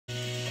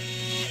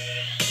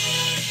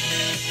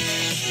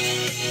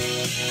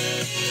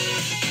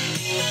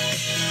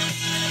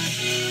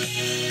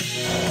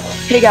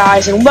Hey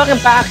guys, and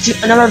welcome back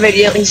to another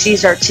video in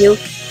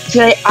CSR2.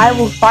 Today I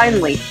will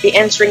finally be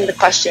answering the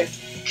question,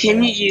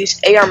 can you use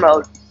AR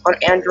mode on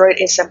Android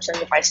and Samsung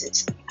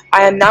devices?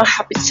 I am now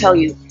happy to tell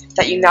you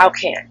that you now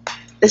can.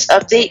 This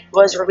update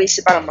was released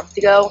about a month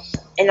ago,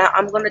 and now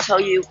I'm going to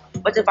tell you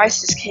what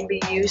devices can be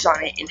used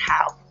on it and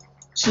how.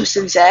 So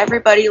since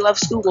everybody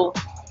loves Google,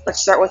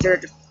 let's start with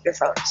their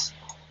phones.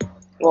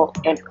 Well,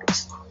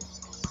 Androids.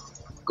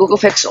 Google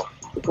Pixel,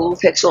 the Google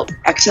Pixel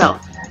XL,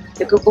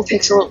 the Google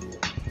Pixel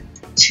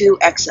 2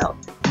 XL,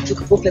 the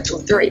Google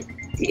Pixel 3,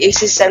 the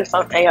Asus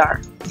Zenfone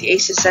AR, the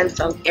Asus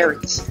Zenfone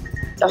Aries,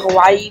 the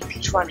Huawei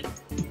P20,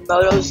 the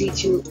Moto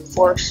Z2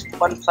 Force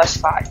 1 Plus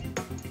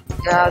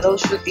 5. Now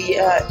those are the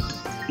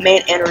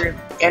main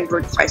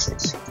Android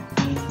devices.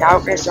 Now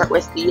we're going to start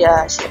with the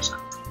Samsung.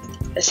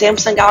 The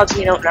Samsung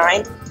Galaxy Note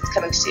 9 is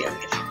coming soon.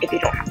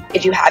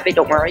 If you have it,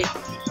 don't worry.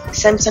 The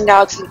Samsung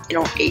Galaxy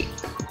Note 8,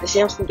 the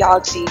Samsung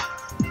Galaxy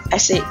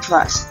S8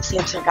 Plus, the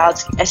Samsung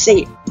Galaxy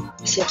S8,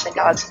 the Samsung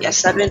Galaxy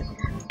S7,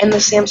 and the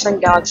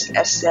Samsung Galaxy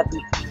S7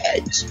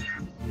 Edge.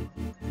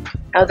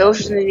 Now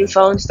those are the new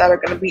phones that are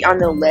going to be on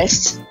the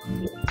list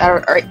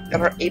that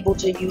are able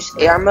to use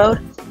AR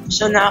mode.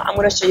 So now I'm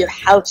going to show you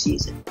how to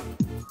use it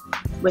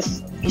with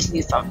these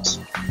new phones.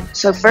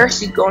 So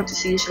first, you go into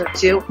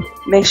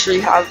CSR2, make sure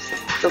you have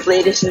the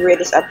latest and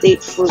greatest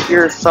update for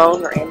your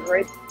phone or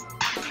Android.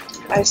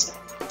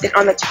 Then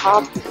on the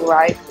top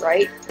right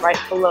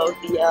below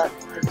the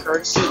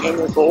currency and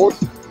your gold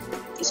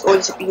is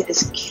going to be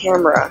this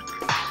camera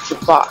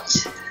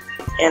box,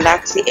 and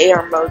that's the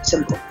AR mode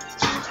symbol.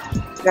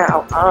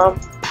 Now,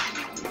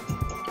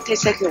 it may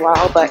take a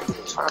while, but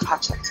I'm trying to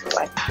patch that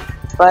away.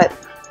 But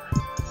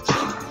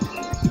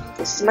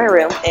this is my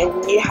room,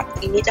 and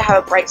you need to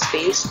have a bright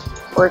space,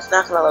 or it's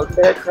not going to load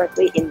very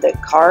correctly in the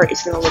car.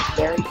 It's going to look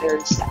very,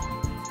 very sad.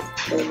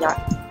 Really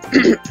not.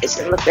 It's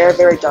going to look very,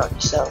 very dark.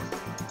 So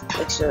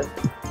make sure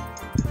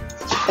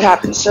it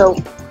happens. So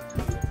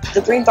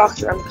the green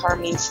box around the car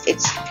means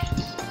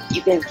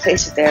you can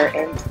place it there,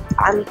 and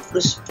I'm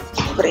just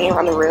putting it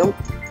around the room,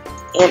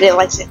 and it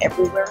lights it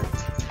everywhere.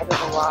 I don't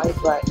know why,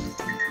 but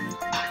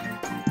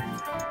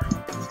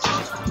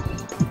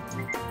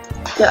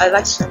yeah, I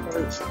like some of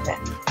it.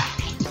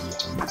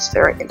 That's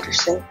very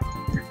interesting.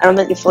 I don't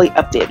think they fully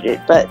updated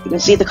it, but you can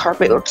see the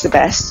carpet works the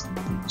best.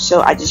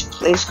 So I just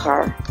placed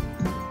car,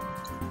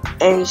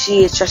 and you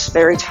see it's just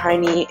very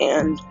tiny,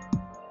 and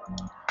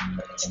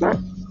it's not.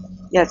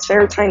 Yeah, it's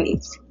very tiny.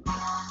 It's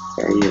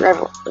very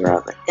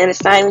irrelevant, and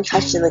it's not even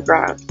touching the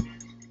ground.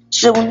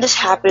 So when this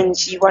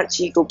happens, you want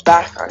to go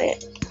back on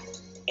it,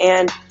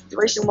 and the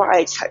reason why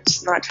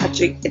it's not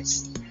touching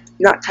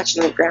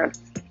the ground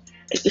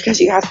is because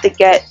you have to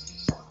get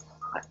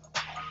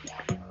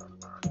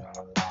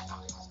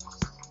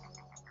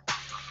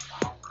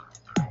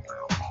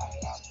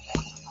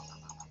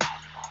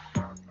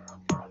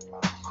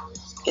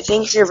it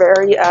thinks you're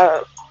very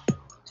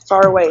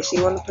far away, so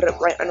you want to put it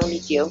right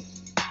underneath you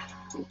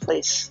and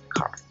place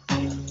car.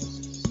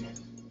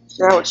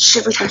 So now it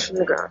should be touching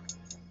the ground.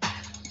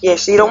 Yeah,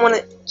 so you don't want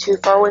it too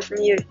far away from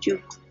you, too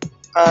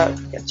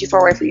far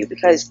away from you,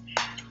 because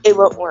it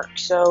won't work.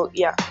 So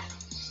yeah,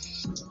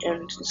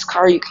 and this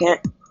car you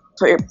can't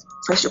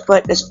place your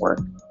foot, doesn't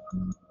work.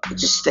 It's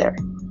just there.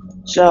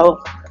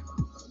 So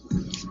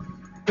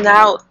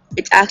now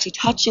it's actually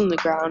touching the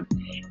ground,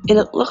 and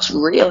it looks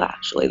real.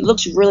 Actually, it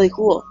looks really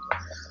cool.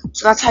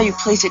 So that's how you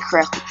place it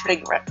correctly,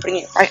 putting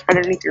it right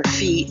underneath your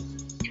feet.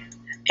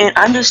 And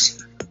I'm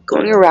just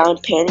going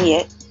around panning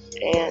it,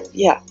 and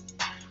yeah.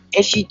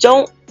 If you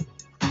don't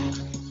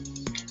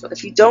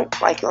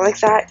like it like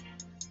that,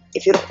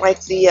 if you don't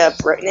like the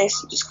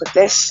brightness, you just click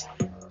this,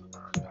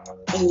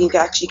 and you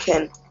actually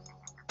can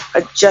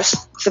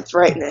adjust the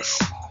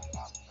brightness.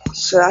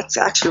 So that's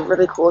actually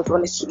really cool. If you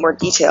want to see more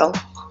detail,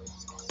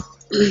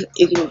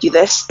 you can do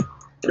this.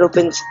 It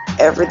opens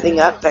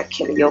everything up that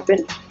can be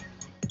opened.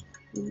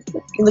 You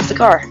can lift the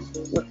car,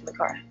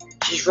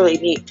 which is really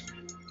neat.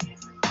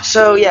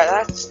 So yeah,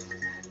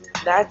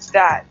 that's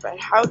that. But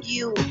how do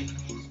you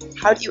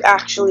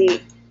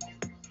actually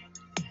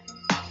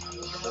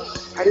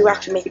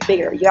make it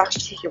bigger? You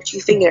actually take your two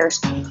fingers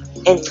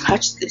and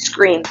touch the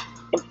screen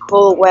and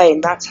pull away,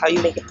 and that's how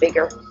you make it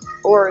bigger.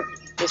 Or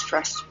just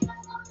press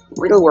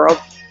real world,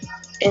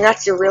 and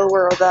that's the real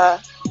world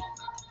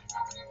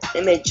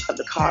image of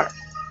the car.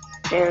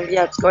 And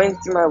yeah, it's going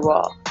through my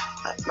wall.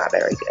 That's not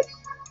very good.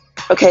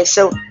 Okay,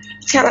 so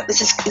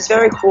it's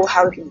very cool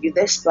how we can do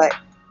this, but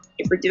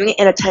if we're doing it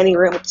in a tiny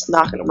room, it's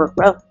not going to work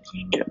well,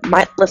 and it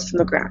might lift from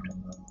the ground.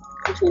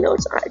 Actually, no,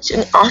 it's not. It's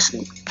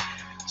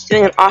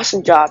doing an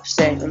awesome job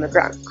staying on the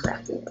ground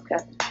correctly.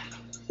 Okay,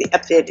 they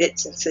updated it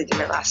since they did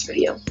my last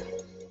video.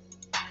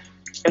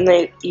 And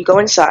then you go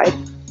inside.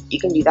 You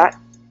can do that.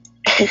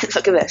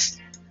 Look at this.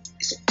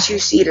 It's a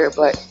two-seater,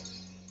 but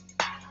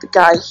the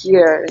guy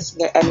here doesn't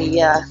get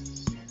any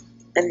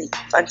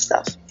fun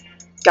stuff.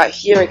 The guy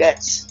here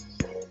gets.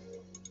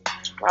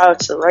 Wow,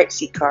 it's the right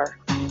seat car.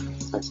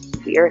 That's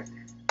weird.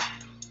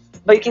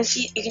 But you can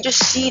just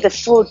see the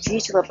full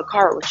detail of the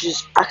car, which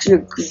is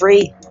actually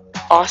great,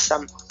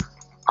 awesome.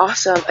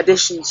 awesome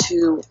addition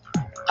to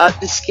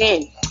this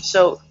game.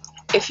 So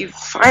if you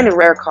find a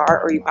rare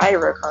car, or you buy a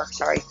rare car,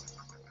 sorry,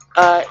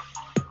 uh,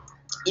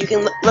 you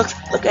can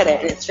look at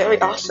it, and it's very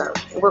awesome.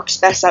 It works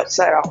best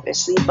outside,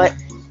 obviously, but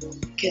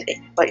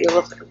you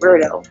look like a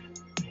weirdo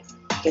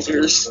because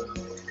you're just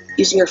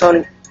using your phone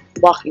and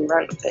walking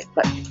around with it.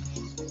 But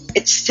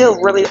it's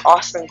still really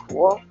awesome and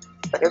cool.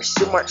 But there's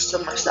so much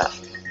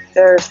stuff.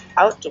 There's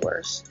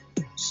outdoors.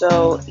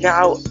 So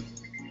now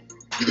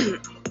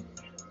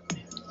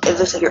it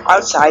looks like you're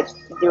outside,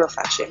 the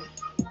reflection.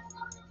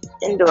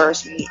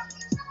 Indoors,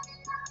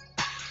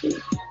 this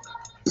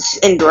is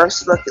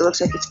indoors. Look, it looks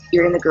like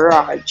you're in the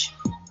garage.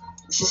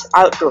 This is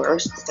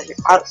outdoors. It's like you're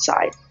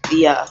outside.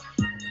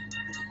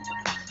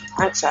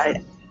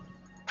 Outside,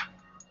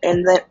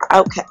 and then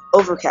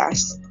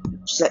overcast,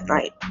 which is at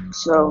night.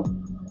 So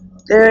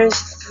there's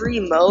 3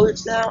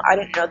 modes now. I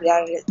didn't know they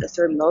added the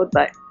 3rd mode,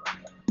 but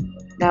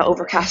now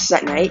overcast is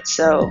at night,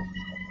 so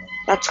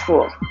that's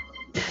cool.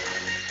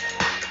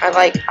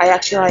 I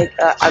actually like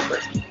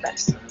outdoors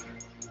best.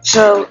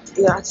 So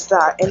yeah, that's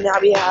that. And now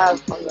we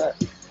have on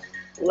the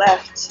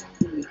left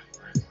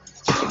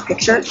the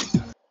picture,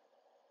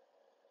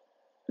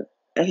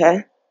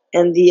 okay,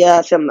 and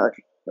the film mode.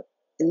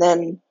 And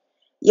then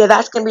yeah,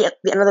 that's gonna be at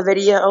the end of the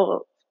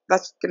video.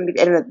 That's gonna be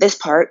the end of this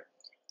part.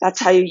 That's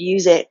how you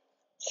use it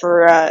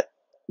for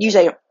use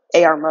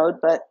AR mode.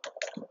 But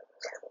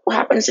what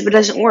happens if it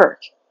doesn't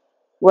work?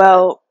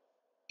 Well,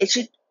 it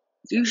should.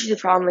 Usually, the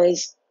problem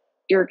is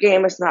your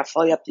game is not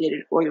fully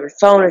updated, or your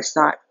phone is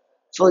not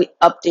fully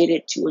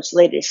updated to its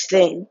latest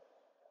thing.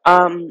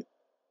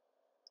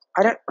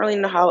 I don't really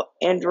know how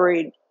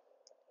Android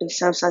and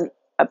Samsung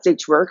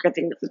updates work. I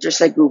think it's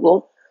just like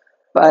Google,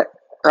 or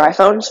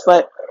iPhones.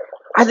 But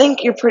I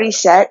think you're pretty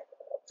set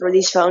for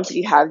these phones if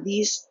you have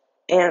these,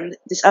 and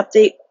this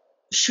update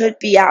should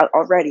be out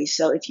already.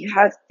 So if you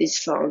have this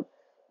phone,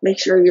 make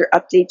sure your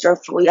updates are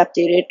fully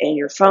updated and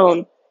your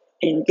phone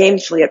and your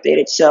game's fully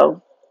updated,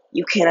 so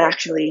you can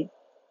actually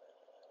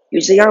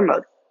use the AR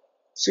mode.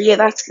 So yeah,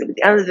 that's going to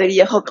be the end of the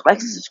video. Hope you like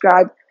and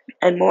subscribe,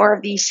 and more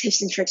of these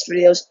tips and tricks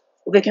videos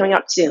will be coming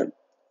out soon.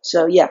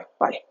 So yeah,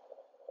 bye.